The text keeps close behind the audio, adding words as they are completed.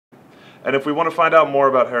And if we want to find out more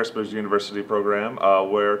about Harrisburg University program,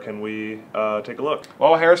 where can we take a look?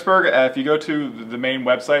 Well, Harrisburg, if you go to the main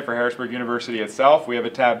website for Harrisburg University itself, we have a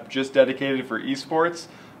tab just dedicated for esports.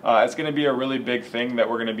 It's going to be a really big thing that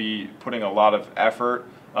we're going to be putting a lot of effort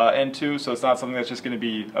into, so it's not something that's just going to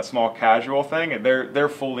be a small casual thing. They're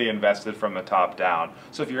fully invested from the top down.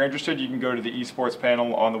 So if you're interested, you can go to the esports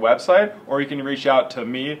panel on the website, or you can reach out to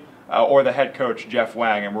me or the head coach, Jeff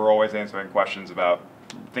Wang, and we're always answering questions about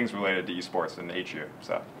things related to esports and HU.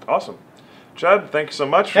 So awesome. Chad, thank you so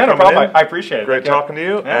much for coming no problem. in. I appreciate it. Great talking to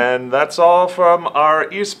you. Yeah. And that's all from our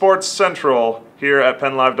Esports Central here at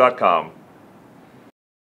PennLive.com.